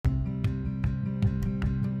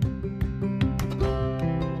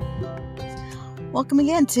Welcome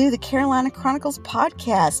again to the Carolina Chronicles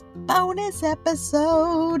podcast bonus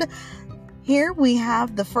episode. Here we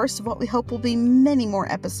have the first of what we hope will be many more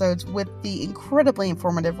episodes with the incredibly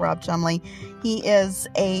informative Rob Chumley. He is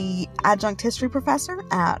an adjunct history professor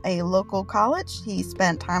at a local college. He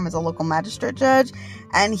spent time as a local magistrate judge,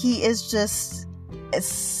 and he is just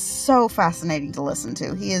so fascinating to listen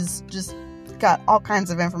to. He is just got all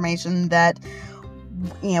kinds of information that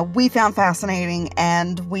we found fascinating,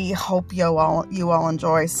 and we hope you all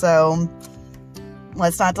enjoy. So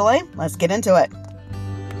let's not delay. Let's get into it.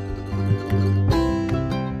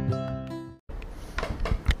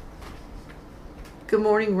 Good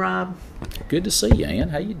morning, Rob. Good to see you, Ann.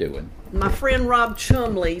 How you doing? My friend Rob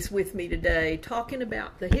Chumley's with me today, talking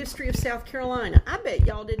about the history of South Carolina. I bet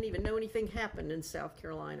y'all didn't even know anything happened in South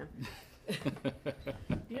Carolina.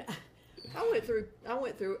 Yeah. I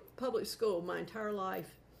went through public school my entire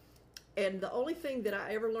life, and the only thing that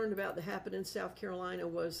I ever learned about that happened in South Carolina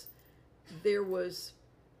was there was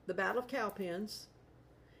the Battle of Cowpens,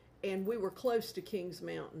 and we were close to Kings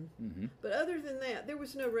Mountain. Mm-hmm. But other than that, there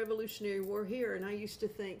was no Revolutionary War here, and I used to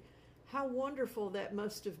think how wonderful that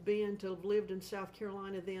must have been to have lived in South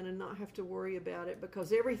Carolina then and not have to worry about it,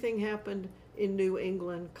 because everything happened in New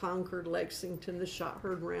England, Concord, Lexington, the shot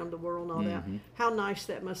heard around the world and all mm-hmm. that. How nice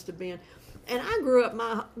that must have been. And I grew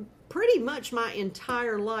up pretty much my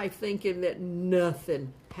entire life thinking that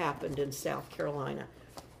nothing happened in South Carolina.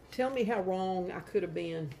 Tell me how wrong I could have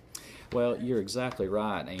been. Well, you're exactly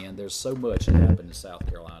right, and there's so much that happened in South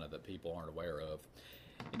Carolina that people aren't aware of.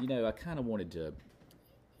 And, I kind of wanted to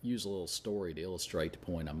use a little story to illustrate the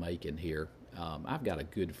point I'm making here. I've got a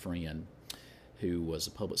good friend who was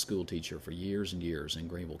a public school teacher for years and years in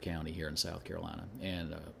Greenville County here in South Carolina,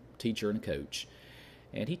 and a teacher and a coach.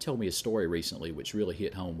 And he told me a story recently which really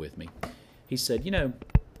hit home with me. He said,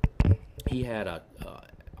 he had a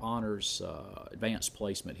honors advanced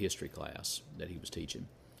placement history class that he was teaching.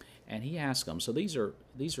 And he asked them, so these are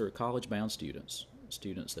college-bound students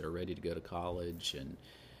that are ready to go to college, and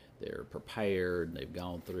they're prepared, they've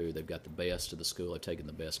gone through, they've got the best of the school, they've taken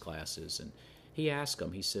the best classes. And he asked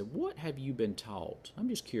them, he said, what have you been taught? I'm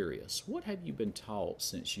just curious, what have you been taught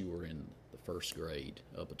since you were in the first grade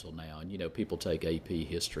up until now? And, people take AP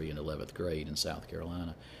history in 11th grade in South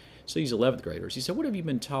Carolina. So these 11th graders, he said, what have you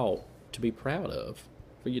been taught to be proud of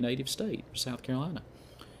for your native state, South Carolina?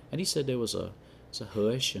 And he said there was a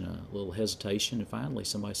hush and a little hesitation, and finally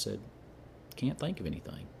somebody said, can't think of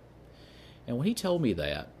anything. And when he told me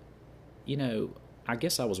that, I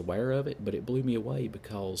guess I was aware of it, but it blew me away,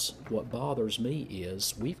 because what bothers me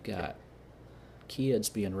is we've got kids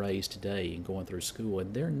being raised today and going through school,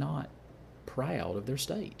 and they're not proud of their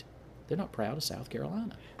state. They're not proud of South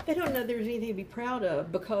Carolina. They don't know there's anything to be proud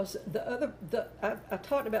of, because I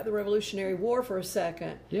talked about the Revolutionary War for a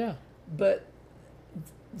second. Yeah. But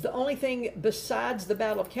the only thing besides the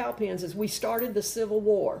Battle of Cowpens is we started the Civil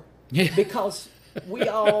War. Yeah. Because we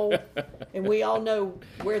all know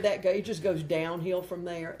where that goes. It just goes downhill from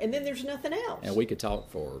there, and then there's nothing else. And we could talk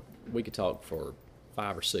for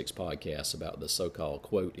 5 or 6 podcasts about the so-called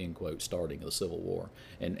quote end quote starting of the Civil War,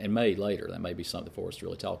 and may later that may be something for us to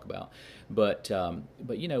really talk about. But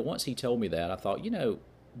once he told me that, I thought,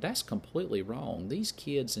 that's completely wrong. These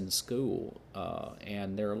kids in school,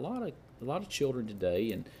 and there are a lot of children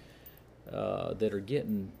today, and that are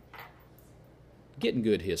getting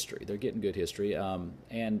good history. They're getting good history, and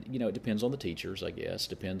it depends on the teachers, I guess.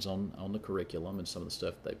 Depends on the curriculum and some of the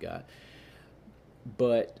stuff they've got.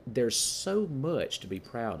 But there's so much to be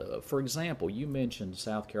proud of. For example, you mentioned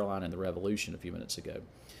South Carolina and the Revolution a few minutes ago.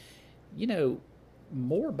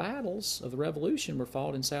 More battles of the Revolution were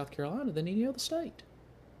fought in South Carolina than any other state.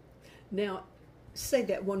 Now, say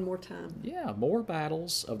that one more time. Yeah, more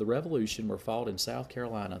battles of the Revolution were fought in South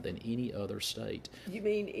Carolina than any other state. You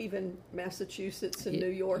mean even Massachusetts and New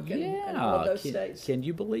York and all of those states? Can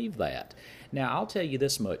you believe that? Now, I'll tell you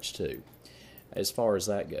this much, too, as far as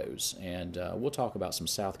that goes. And we'll talk about some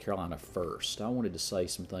South Carolina first. I wanted to say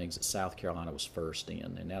some things that South Carolina was first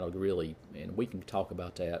in, and that'll really, and we can talk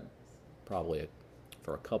about that probably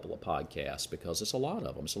for a couple of podcasts, because it's a lot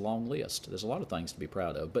of them. It's a long list. There's a lot of things to be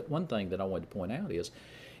proud of. But one thing that I wanted to point out is,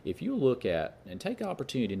 if you look at, and take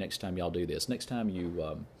opportunity next time y'all do this, next time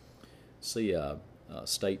you see a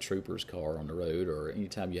state trooper's car on the road, or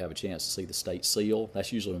anytime you have a chance to see the state seal,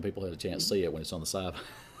 that's usually when people have a chance to see it, when it's on the side of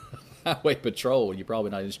highway patrol, and you're probably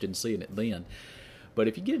not interested in seeing it then. But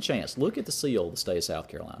if you get a chance, look at the seal of the state of South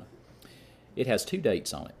Carolina. It has 2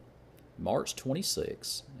 dates on it, March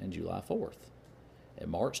 26th and July 4th. And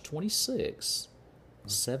March 26,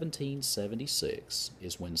 1776,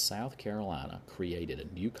 is when South Carolina created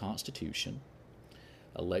a new constitution,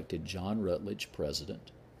 elected John Rutledge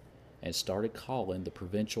president, and started calling the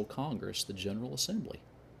provincial Congress the General Assembly.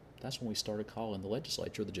 That's when we started calling the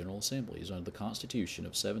legislature the General Assembly. It was under the Constitution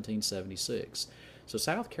of 1776. So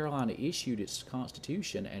South Carolina issued its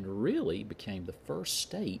Constitution and really became the first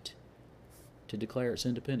state to declare its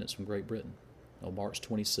independence from Great Britain on March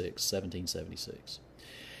 26, 1776.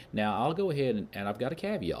 Now, I'll go ahead and I've got a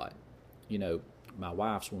caveat. You know, my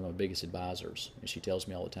wife's one of my biggest advisors, and she tells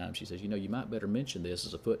me all the time, she says, you know, you might better mention this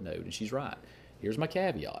as a footnote, and she's right. Here's my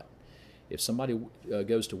caveat. If somebody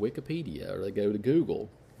goes to Wikipedia or they go to Google,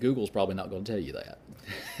 Google's probably not going to tell you that.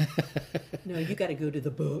 No, you got to go to the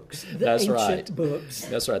books, the That's ancient right. books.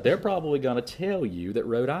 That's right. They're probably going to tell you that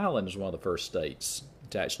Rhode Island is one of the first states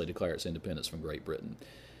to actually declare its independence from Great Britain.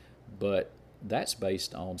 But that's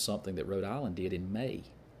based on something that Rhode Island did in May.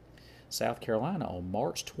 South Carolina, on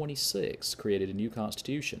March 26, created a new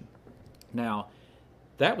constitution. Now,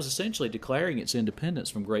 that was essentially declaring its independence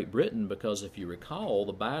from Great Britain because, if you recall,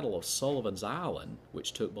 the Battle of Sullivan's Island,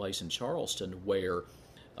 which took place in Charleston, where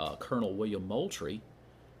Colonel William Moultrie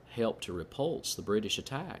helped to repulse the British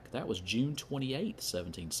attack, that was June 28,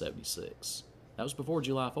 1776. That was before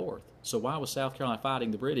July 4th. So why was South Carolina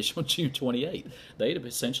fighting the British on June 28th? They had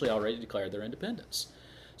essentially already declared their independence.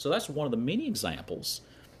 So that's one of the many examples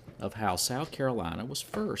of how South Carolina was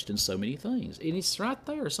first in so many things. And it's right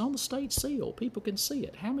there. It's on the state seal. People can see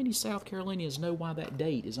it. How many South Carolinians know why that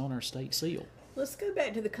date is on our state seal? Let's go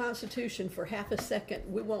back to the Constitution for half a second.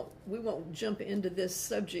 We won't jump into this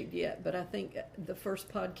subject yet, but I think the first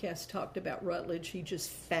podcast talked about Rutledge. He just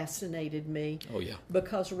fascinated me. Oh, yeah.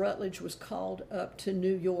 Because Rutledge was called up to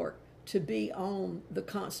New York to be on the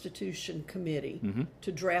Constitution Committee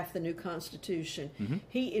to draft the new Constitution.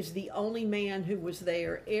 He is the only man who was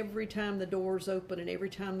there every time the doors open and every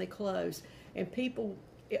time they close. And people,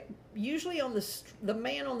 usually the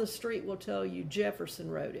man on the street will tell you Jefferson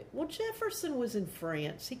wrote it. Well, Jefferson was in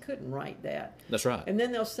France. He couldn't write that. That's right. And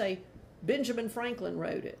then they'll say Benjamin Franklin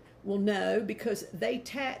wrote it. Well, no, because they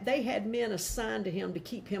had men assigned to him to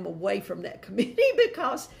keep him away from that committee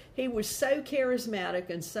because he was so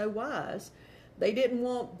charismatic and so wise. They didn't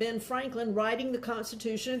want Ben Franklin writing the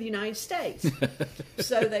Constitution of the United States.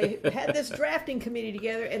 So they had this drafting committee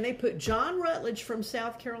together, and they put John Rutledge from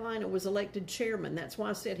South Carolina was elected chairman. That's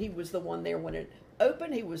why I said he was the one there when it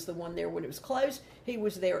opened. He was the one there when it was closed. He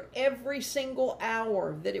was there every single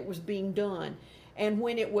hour that it was being done. And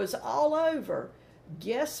when it was all over,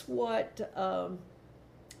 guess what I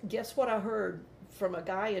heard from a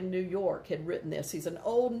guy in New York had written this. He's an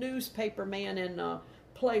old newspaper man and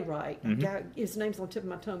playwright. Guy, his name's on the tip of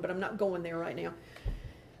my tongue, but I'm not going there right now.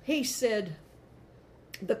 He said,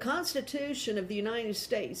 the Constitution of the United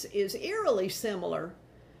States is eerily similar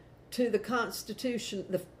to the Constitution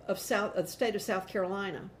of the state of South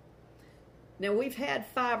Carolina. Now, we've had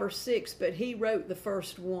 5 or 6, but he wrote the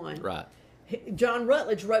first one. Right. John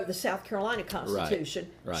Rutledge wrote the South Carolina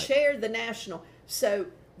Constitution, right. Shared the national. So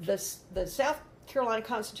the South Carolina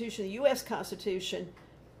Constitution, the U.S. Constitution,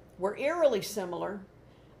 were eerily similar.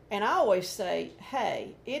 And I always say,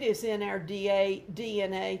 hey, it is in our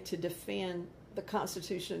DNA to defend the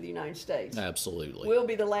Constitution of the United States. Absolutely. We'll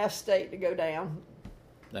be the last state to go down.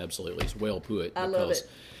 Absolutely. It's well put. I love it.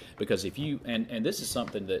 Because if you, and this is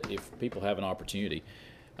something that if people have an opportunity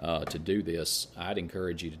to do this, I'd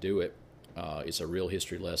encourage you to do it. It's a real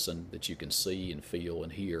history lesson that you can see and feel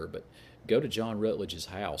and hear. But go to John Rutledge's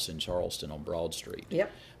house in Charleston on Broad Street.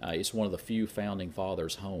 Yep. It's one of the few Founding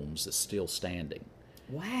Fathers' homes that's still standing.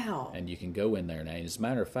 Wow. And you can go in there now. And as a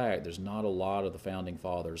matter of fact, there's not a lot of the Founding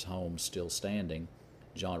Fathers' homes still standing.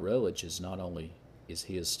 John Rutledge is not only is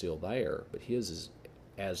his still there, but his is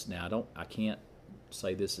as now. I can't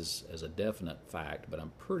say this as a definite fact, but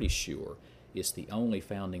I'm pretty sure it's the only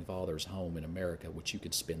Founding Fathers' home in America which you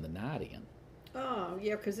could spend the night in. Oh,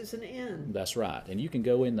 yeah, because it's an inn. That's right. And you can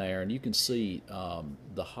go in there and you can see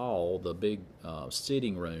the hall, the big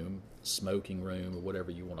sitting room, smoking room, or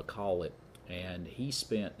whatever you want to call it. And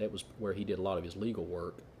that was where he did a lot of his legal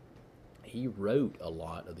work. He wrote a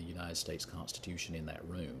lot of the United States Constitution in that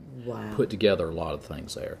room. Wow. Put together a lot of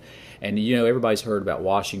things there. And, you know, everybody's heard about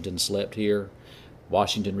Washington slept here.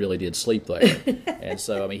 Washington really did sleep there. And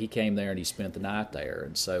so, I mean, he came there and he spent the night there.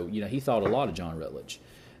 And so, you know, he thought a lot of John Rutledge.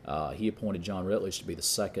 He appointed John Rutledge to be the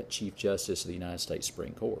second Chief Justice of the United States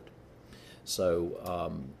Supreme Court.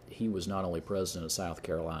 So he was not only president of South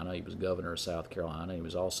Carolina, he was governor of South Carolina, he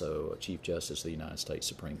was also a Chief Justice of the United States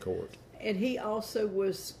Supreme Court. And he also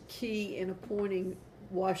was key in appointing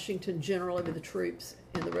Washington general over the troops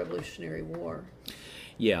in the Revolutionary War.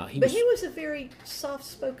 Yeah. But he was a very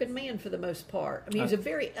soft-spoken man for the most part. I mean, he was a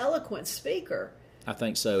very eloquent speaker, I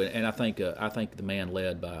think so, and I think the man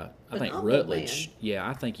led by Man. Rutledge. Yeah,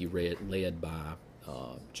 I think he led by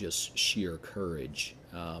just sheer courage,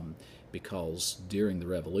 because during the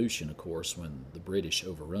Revolution, of course, when the British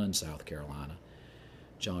overrun South Carolina,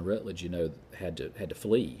 John Rutledge, had to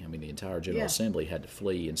flee. I mean, the entire General Assembly had to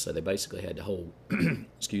flee, and so they basically had to hold,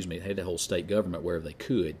 they had to hold state government wherever they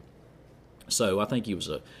could. So I think he was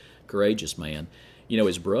a courageous man.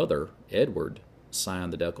 His brother Edward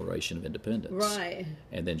signed the Declaration of Independence, right?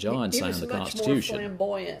 And then John signed the Constitution. He was much more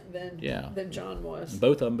flamboyant than John was.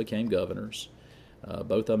 Both of them became governors. Both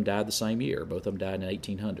of them died the same year. Both of them died in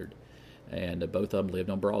 1800, and both of them lived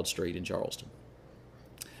on Broad Street in Charleston.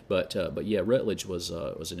 But yeah, Rutledge was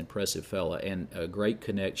an impressive fella, and a great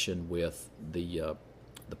connection with the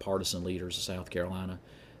partisan leaders of South Carolina.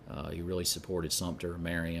 He really supported Sumter,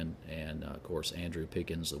 Marion, and of course Andrew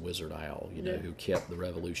Pickens, the Wizard Owl, who kept the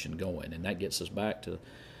revolution going. And that gets us back to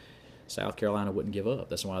South Carolina wouldn't give up.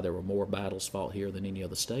 That's why there were more battles fought here than any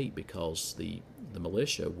other state, because the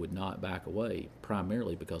militia would not back away,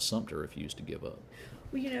 primarily because Sumter refused to give up.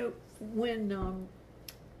 Well,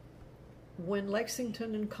 when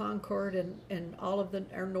Lexington and Concord and all of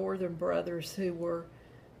our northern brothers who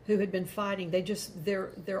had been fighting,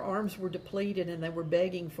 their arms were depleted and they were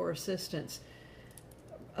begging for assistance.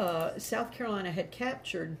 South Carolina had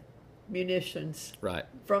captured munitions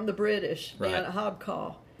from the British down at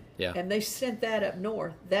Hobcaw. Yeah. And they sent that up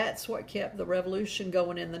north. That's what kept the revolution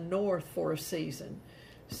going in the north for a season.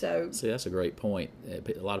 So see, that's a great point.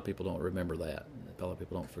 A lot of people don't remember that. A lot of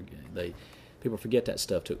people don't forget. People forget that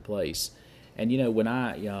stuff took place. And when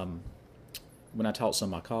I taught some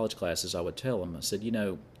of my college classes, I would tell them, I said,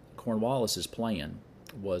 Cornwallis's plan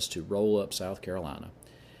was to roll up South Carolina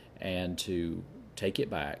and to take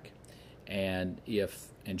it back, and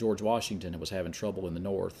George Washington was having trouble in the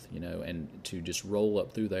north, and to just roll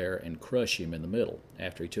up through there and crush him in the middle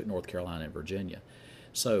after he took North Carolina and Virginia.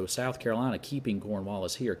 So South Carolina, keeping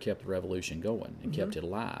Cornwallis here, kept the revolution going and kept it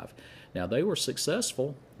alive. Now, they were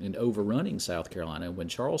successful in overrunning South Carolina. When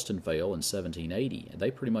Charleston fell in 1780,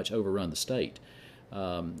 they pretty much overrun the state.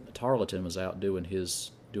 Tarleton was out doing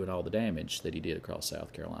all the damage that he did across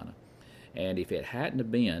South Carolina. And if it hadn't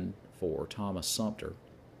have been for Thomas Sumter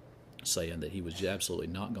saying that he was absolutely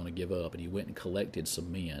not going to give up, and he went and collected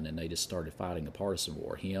some men, and they just started fighting a partisan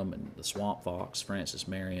war, him and the Swamp Fox, Francis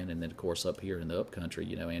Marion, and then, of course, up here in the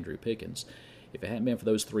upcountry, Andrew Pickens. If it hadn't been for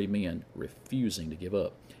those three men refusing to give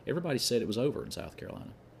up, everybody said it was over in South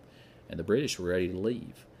Carolina, and the British were ready to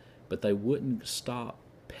leave. But they wouldn't stop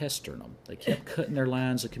pestering them. They kept cutting their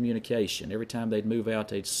lines of communication. Every time they'd move out,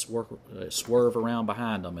 they'd swerve around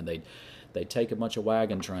behind them, and they'd take a bunch of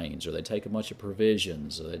wagon trains, or they'd take a bunch of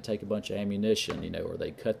provisions, or they'd take a bunch of ammunition, or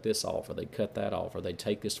they'd cut this off, or they'd cut that off, or they'd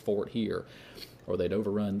take this fort here, or they'd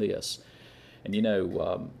overrun this. And,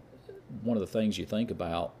 one of the things you think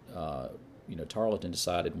about, Tarleton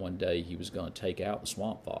decided one day he was going to take out the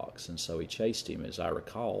Swamp Fox, and so he chased him, as I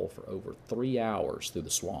recall, for over 3 hours through the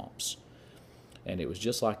swamps. And it was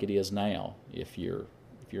just like it is now. If you're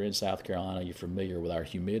in South Carolina, you're familiar with our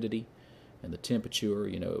humidity and the temperature.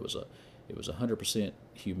 It was 100%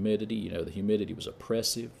 humidity. The humidity was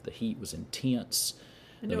oppressive. The heat was intense.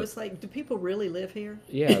 It's like, do people really live here?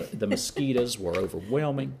 Yeah, the mosquitoes were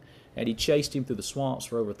overwhelming. And he chased him through the swamps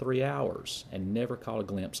for over 3 hours and never caught a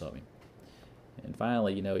glimpse of him. And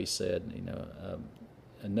finally, he said,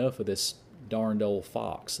 enough of this darned old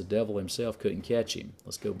fox. The devil himself couldn't catch him.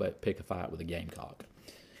 Let's go back, pick a fight with a gamecock.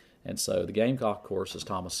 And so the gamecock, of course, is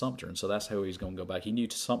Thomas Sumter, and so that's how he was going to go back. He knew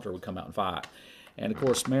Sumter would come out and fight. And, of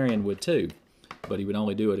course, Marion would too, but he would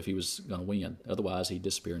only do it if he was going to win. Otherwise, he'd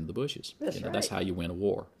disappear into the bushes. That's right. That's how you win a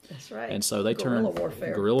war. That's right. And so they turned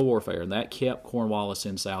guerrilla warfare, and that kept Cornwallis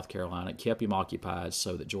in South Carolina. It kept him occupied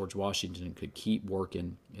so that George Washington could keep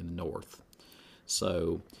working in the north.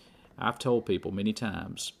 So I've told people many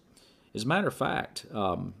times, as a matter of fact,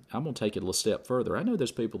 I'm going to take it a little step further. I know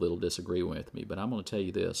there's people that will disagree with me, but I'm going to tell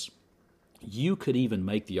you this. You could even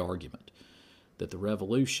make the argument that the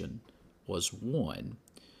Revolution was won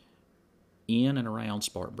in and around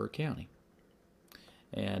Spartanburg County.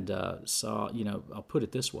 And so, I'll put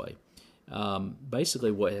it this way.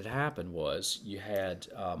 Basically, what had happened was you had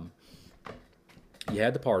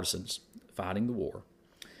the partisans fighting the war.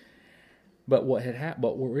 But what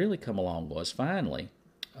really come along was finally,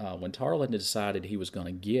 when Tarleton decided he was going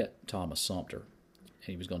to get Thomas Sumter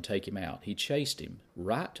and he was going to take him out, he chased him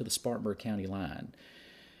right to the Spartanburg County line.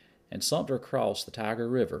 And Sumter crossed the Tiger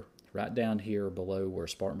River right down here below where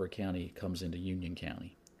Spartanburg County comes into Union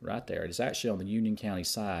County. Right there. It's actually on the Union County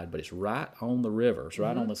side, but it's right on the river. It's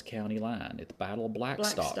right on this county line at the Battle of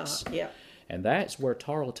Blackstocks. Yeah. And that's where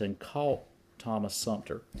Tarleton caught Thomas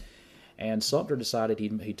Sumter. And Sumter decided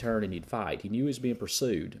he'd turn and he'd fight. He knew he was being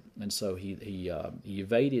pursued, and so he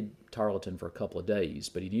evaded Tarleton for a couple of days,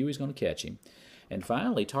 but he knew he was going to catch him. And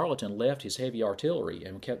finally, Tarleton left his heavy artillery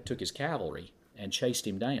and took his cavalry and chased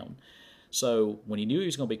him down. So when he knew he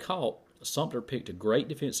was going to be caught, Sumter picked a great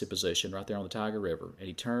defensive position right there on the Tiger River, and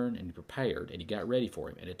he turned and he prepared and he got ready for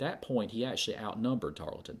him. And at that point, he actually outnumbered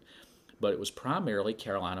Tarleton, but it was primarily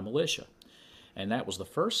Carolina militia. And that was the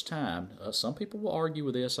first time, some people will argue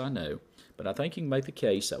with this, I know, but I think you can make the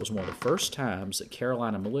case that was one of the first times that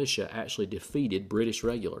Carolina militia actually defeated British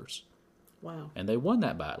regulars. Wow. And they won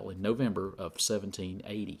that battle in November of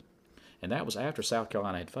 1780. And that was after South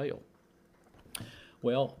Carolina had failed.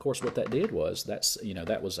 Well, of course, what that did was,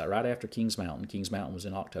 that was right after Kings Mountain. Kings Mountain was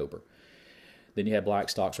in October. Then you had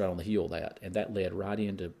Blackstock's right on the heel of that, and that led right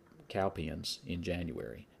into Cowpens in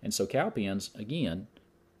January. And so Cowpens, again,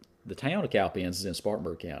 the town of Cowpens is in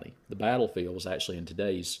Spartanburg County. The battlefield was actually in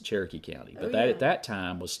today's Cherokee County. But at that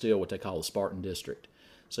time was still what they call the Spartan District.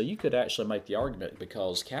 So you could actually make the argument,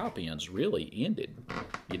 because Cowpens really ended,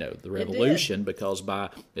 the Revolution, because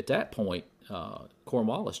at that point,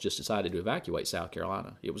 Cornwallis just decided to evacuate South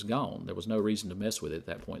Carolina. It was gone. There was no reason to mess with it at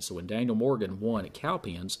that point. So when Daniel Morgan won at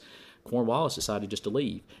Cowpens, Cornwallis decided just to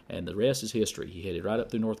leave, and the rest is history. He headed right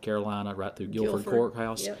up through North Carolina, right through Guilford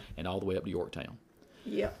Courthouse, and all the way up to Yorktown.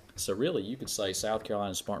 Yep. So really, you could say South Carolina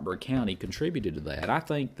and Spartanburg County contributed to that. I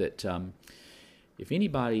think that if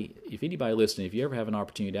anybody listening, if you ever have an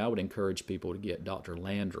opportunity, I would encourage people to get Dr.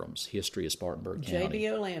 Landrum's History of Spartanburg County.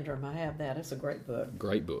 J.B.O. Landrum, I have that. It's a great book.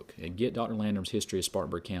 Great book. And get Dr. Landrum's History of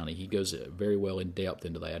Spartanburg County. He goes very well in depth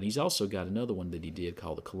into that. And he's also got another one that he did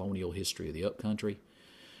called The Colonial History of the Upcountry,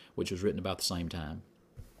 which was written about the same time.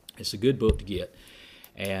 It's a good book to get.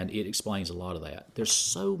 And it explains a lot of that. There's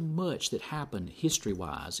so much that happened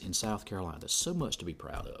history-wise in South Carolina. There's so much to be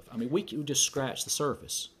proud of. I mean, we could just scratch the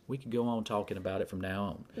surface. We could go on talking about it from now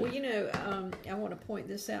on. Well, I want to point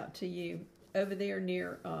this out to you. Over there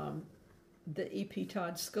near the E.P.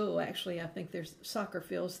 Todd School, actually, I think there's soccer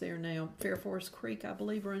fields there now. Fair Forest Creek, I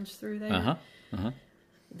believe, runs through there.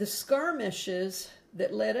 The skirmishes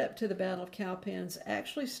that led up to the Battle of Cowpens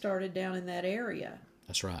actually started down in that area.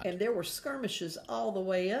 That's right. And there were skirmishes all the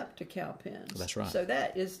way up to Cowpens. That's right. So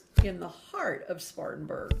that is in the heart of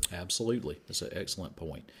Spartanburg. Absolutely. That's an excellent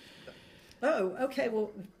point. Oh, okay.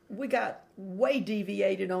 Well, we got way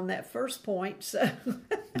deviated on that first point. So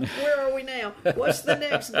where are we now? What's the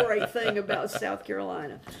next great thing about South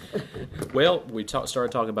Carolina? Well, we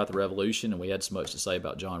started talking about the Revolution, and we had so much to say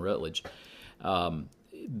about John Rutledge.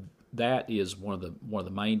 That is one of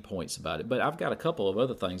the main points about it. But I've got a couple of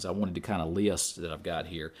other things I wanted to kind of list that I've got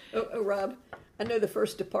here. Oh, Rob, I know the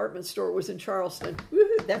first department store was in Charleston.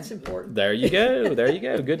 Woo-hoo, that's important. There you go. There you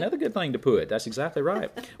go. Another good thing to put. That's exactly right.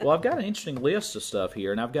 Well, I've got an interesting list of stuff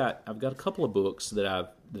here, and I've got a couple of books that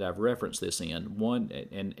I've referenced this in. One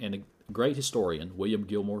and a great historian, William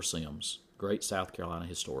Gilmore Simms, great South Carolina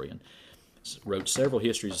historian, wrote several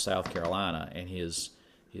histories of South Carolina, and his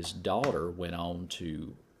daughter went on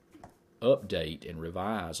to update and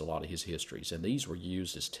revise a lot of his histories, and these were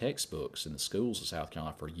used as textbooks in the schools of South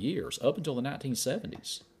Carolina for years, up until the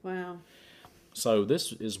 1970s. Wow. So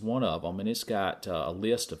this is one of them, and it's got a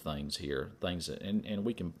list of things here, and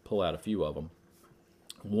we can pull out a few of them.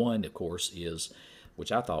 One, of course, is,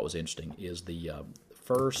 which I thought was interesting, is the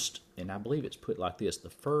first, and I believe it's put like this,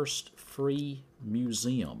 the first free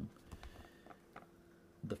museum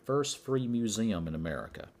in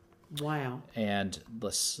America. Wow. And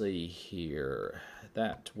let's see here.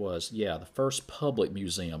 That was, the first public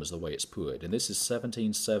museum is the way it's put. And this is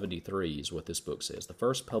 1773 is what this book says. The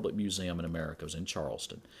first public museum in America was in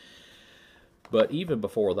Charleston. But even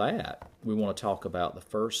before that, we want to talk about the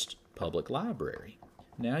first public library.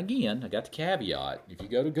 Now again, I got the caveat. If you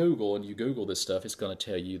go to Google and you Google this stuff, it's going to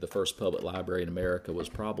tell you the first public library in America was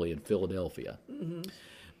probably in Philadelphia. Mm-hmm.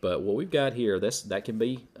 But what we've got here, that can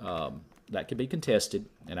be contested,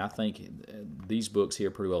 and I think these books here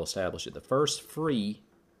pretty well establish it. The first free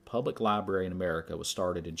public library in America was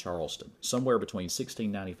started in Charleston, somewhere between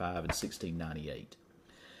 1695 and 1698.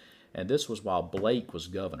 And this was while Blake was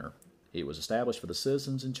governor. It was established for the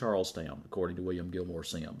citizens in Charlestown, according to William Gilmore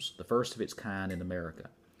Simms, the first of its kind in America.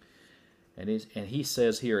 And he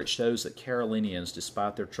says here, it shows that Carolinians,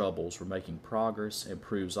 despite their troubles, were making progress, and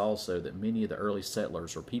proves also that many of the early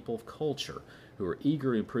settlers were people of culture who were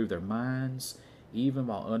eager to improve their minds, even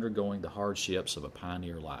while undergoing the hardships of a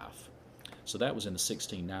pioneer life. So that was in the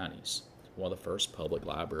 1690s, one of the first public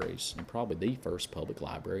libraries, and probably the first public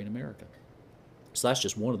library in America. So that's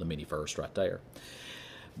just one of the many firsts right there.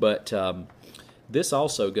 But This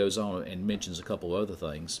also goes on and mentions a couple of other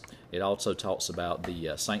things. It also talks about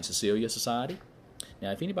the St. Cecilia Society.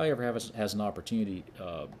 Now, if anybody ever has an opportunity,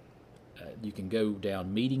 you can go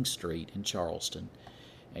down Meeting Street in Charleston,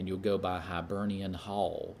 and you'll go by Hibernian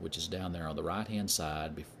Hall, which is down there on the right-hand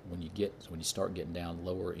side. When you start getting down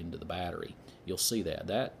lower into the Battery, you'll see that.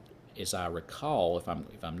 That, as I recall, if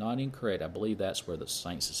I'm not incorrect, I believe that's where the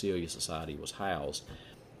St. Cecilia Society was housed,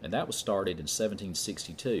 and that was started in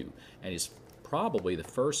 1762, and is probably the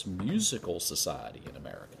first musical society in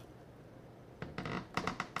America.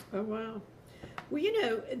 Oh, wow. Well, you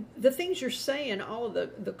know, the things you're saying, all of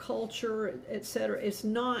the culture, et cetera, it's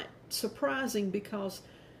not surprising because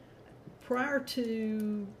prior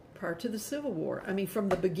to the Civil War, I mean, from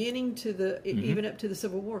the beginning to even up to the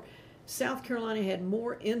Civil War, South Carolina had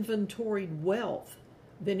more inventoried wealth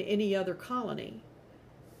than any other colony,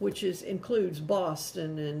 which includes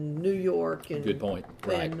Boston and New York and good point,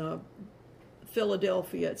 right? And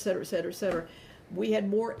Philadelphia, et cetera, et cetera, et cetera. We had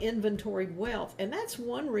more inventoried wealth, and that's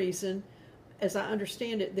one reason, as I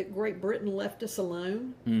understand it, that Great Britain left us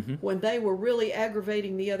alone when they were really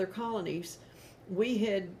aggravating the other colonies.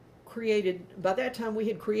 By that time we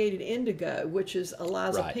had created indigo, which is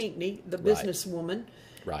Eliza Pinckney, the businesswoman.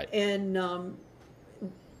 Right. And,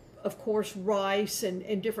 of course, rice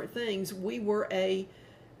and different things. We were a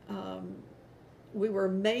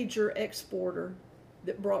major exporter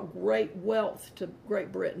that brought great wealth to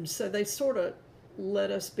Great Britain. So they sort of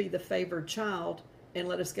let us be the favored child and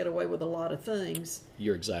let us get away with a lot of things.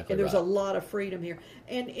 You're exactly right. And there's a lot of freedom here.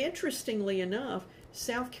 And interestingly enough,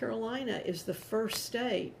 South Carolina is the first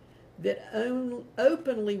state that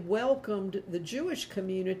openly welcomed the Jewish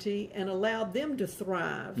community and allowed them to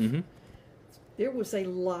thrive. Mm-hmm. There was a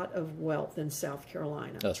lot of wealth in South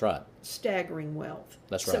Carolina. That's right. Staggering wealth.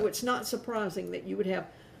 That's right. So it's not surprising that you would have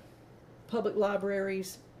public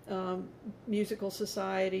libraries, musical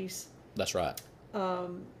societies. That's right.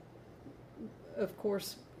 Of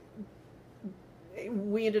course,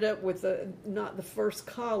 we ended up with not the first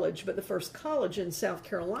college, but the first college in South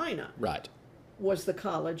Carolina. Right. Was the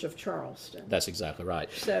College of Charleston. That's exactly right.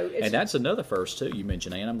 And that's another first, too, you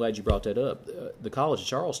mentioned, Ann. I'm glad you brought that up. The College of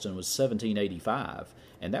Charleston was 1785,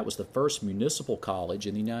 and that was the first municipal college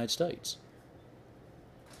in the United States.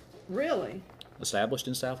 Really? Established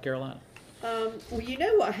in South Carolina. Well, you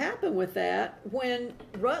know what happened with that? When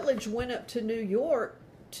Rutledge went up to New York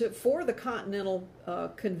for the Continental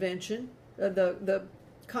Convention, the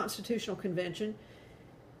Constitutional Convention,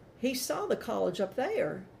 he saw the college up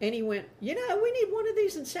there, and he went, we need one of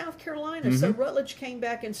these in South Carolina. Mm-hmm. So Rutledge came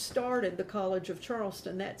back and started the College of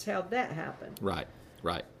Charleston. That's how that happened. Right.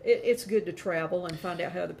 It's good to travel and find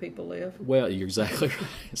out how other people live. Well, you're exactly right.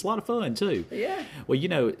 It's a lot of fun, too. Yeah. Well,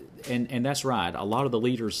 and that's right. A lot of the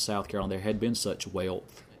leaders of South Carolina, there had been such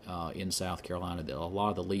wealth in South Carolina that a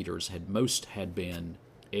lot of the leaders had been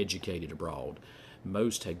educated abroad.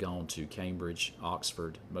 Most had gone to Cambridge,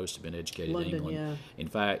 Oxford. Most had been educated London, in England. Yeah. In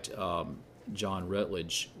fact, John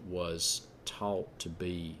Rutledge was taught to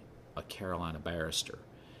be a Carolina barrister,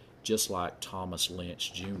 just like Thomas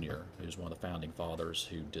Lynch Jr., who's one of the founding fathers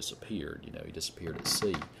who disappeared. He disappeared at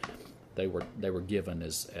sea. They were given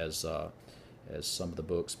as some of the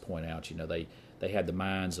books point out. They had the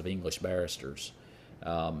minds of English barristers.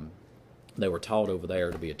 They were taught over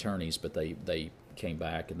there to be attorneys, but they came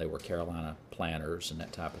back and they were Carolina planters and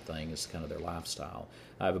that type of thing is kind of their lifestyle.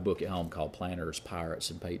 I have a book at home called Planters,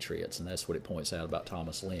 Pirates, and Patriots, and that's what it points out about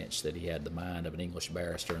Thomas Lynch, that he had the mind of an English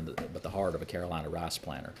barrister but the heart of a Carolina rice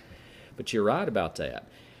planter. But you're right about that.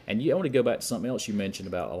 And I want to go back to something else you mentioned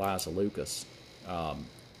about Eliza Lucas. Her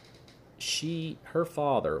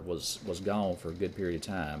father was gone for a good period of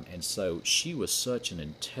time, and so she was such an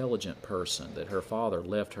intelligent person that her father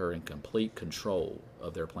left her in complete control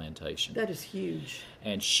of their plantation. That is huge.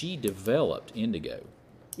 And she developed indigo.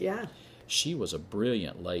 Yeah. She was a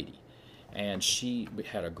brilliant lady, and she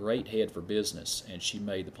had a great head for business, and she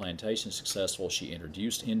made the plantation successful. She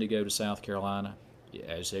introduced indigo to South Carolina.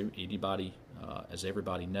 As everybody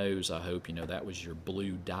knows, I hope, that was your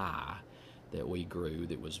blue dye that we grew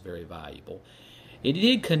that was very valuable. It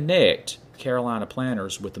did connect Carolina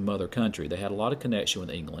planters with the mother country. They had a lot of connection with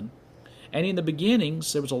England. And in the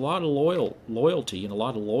beginnings, there was a lot of loyalty and a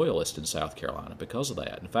lot of loyalists in South Carolina because of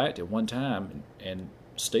that. In fact, at one time, and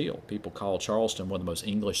still, people call Charleston one of the most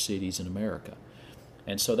English cities in America.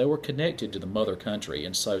 And so they were connected to the mother country.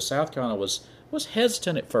 And so South Carolina was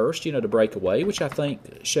hesitant at first, to break away, which I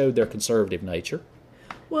think showed their conservative nature.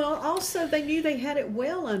 Well, also they knew they had it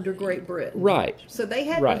well under Great Britain. Right. So they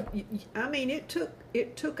had. Right.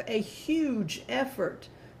 It took a huge effort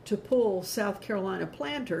to pull South Carolina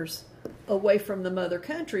planters away from the mother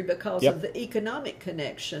country because Yep. of the economic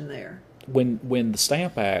connection there. When the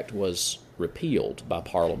Stamp Act was repealed by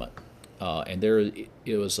Parliament, and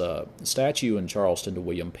it was a statue in Charleston to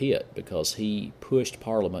William Pitt because he pushed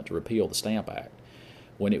Parliament to repeal the Stamp Act.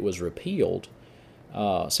 When it was repealed,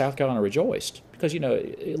 South Carolina rejoiced because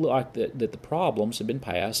it looked like that the problems had been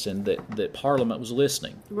passed and that Parliament was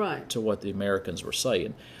listening Right. to what the Americans were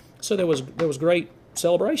saying. So there was great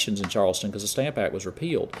celebrations in Charleston because the Stamp Act was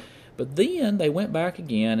repealed. But then they went back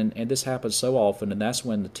again, and this happens so often, and that's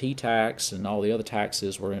when the tea tax and all the other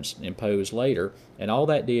taxes were imposed later, and all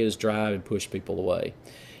that did is drive and push people away.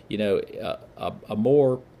 A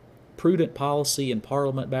more prudent policy in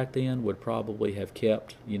Parliament back then would probably have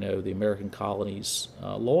kept, the American colonies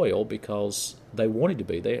loyal because they wanted to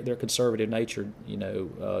be. Their conservative nature,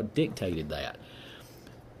 dictated that.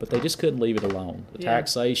 But they just couldn't leave it alone. The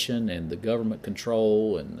taxation and the government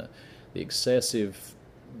control and the excessive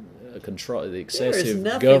control, the excessive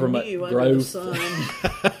government growth,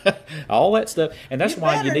 all that stuff, and that's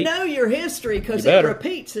why you need know your history because it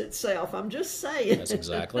repeats itself. I'm just saying. That's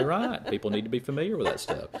exactly right. People need to be familiar with that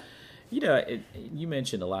stuff. You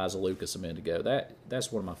mentioned Eliza Lucas a minute ago. That's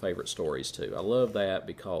one of my favorite stories too. I love that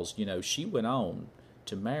because she went on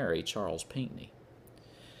to marry Charles Pinckney.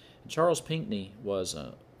 And Charles Pinckney was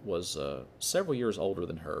several years older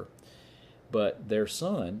than her, but their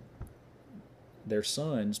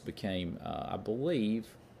sons became, I believe,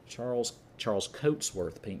 Charles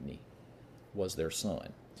Coatsworth Pinckney was their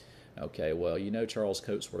son. Okay, well, Charles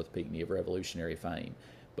Coatsworth Pinckney of Revolutionary fame,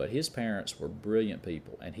 but his parents were brilliant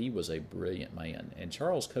people, and he was a brilliant man. And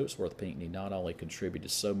Charles Coatsworth Pinckney not only contributed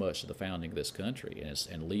so much to the founding of this country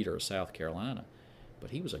and leader of South Carolina, but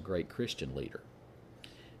he was a great Christian leader.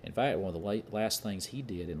 In fact, one of the last things he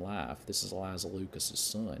did in life, this is Eliza Lucas's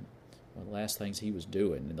son, one of the last things he was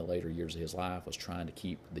doing in the later years of his life was trying to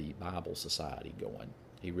keep the Bible Society going.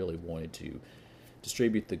 He really wanted to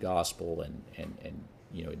distribute the gospel and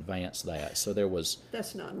advance that. So there was...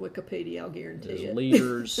 That's not in Wikipedia, I'll guarantee it.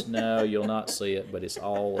 Leaders, no, you'll not see it, but it's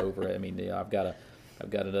all over. I mean, I've got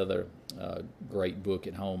another great book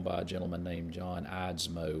at home by a gentleman named John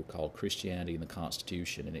Eidsmoe called Christianity and the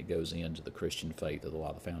Constitution, and it goes into the Christian faith of a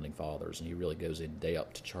lot of the Founding Fathers, and he really goes in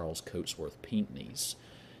depth to Charles Coatsworth Pinckney's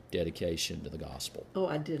dedication to the gospel. Oh,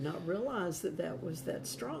 I did not realize that was that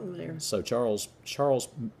strong there. So Charles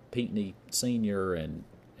Pinckney Sr. and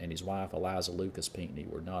his wife Eliza Lucas Pinckney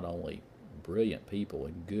were not only brilliant people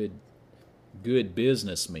and good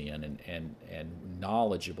businessmen and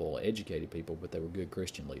knowledgeable, educated people, but they were good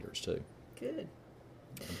Christian leaders too. Good.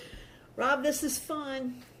 Rob, this is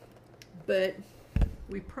fun, but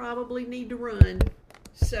we probably need to run.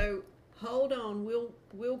 So hold on,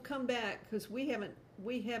 we'll come back because we haven't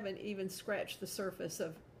even scratched the surface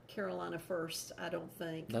of Carolina First, I don't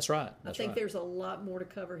think. That's right. I think there's a lot more to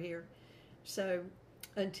cover here. So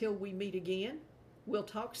until we meet again, we'll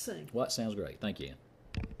talk soon. Well, that sounds great. Thank you.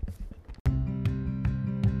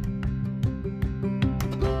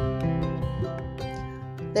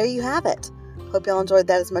 There you have it. Hope y'all enjoyed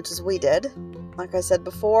that as much as we did. Like I said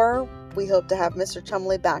before, we hope to have Mr.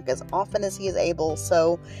 Chumley back as often as he is able,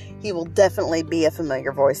 so he will definitely be a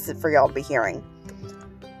familiar voice for y'all to be hearing.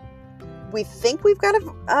 We think we've got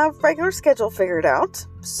a regular schedule figured out,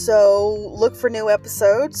 so look for new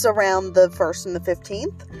episodes around the 1st and the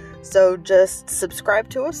 15th. So just subscribe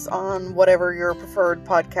to us on whatever your preferred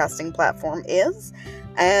podcasting platform is,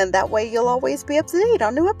 and that way you'll always be up to date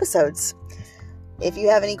on new episodes. If you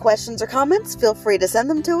have any questions or comments, feel free to send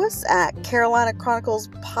them to us at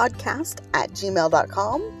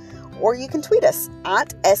carolinachroniclespodcast@gmail.com, or you can tweet us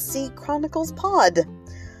at scchroniclespod.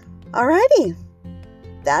 Alrighty,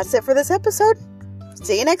 that's it for this episode.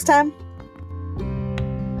 See you next time.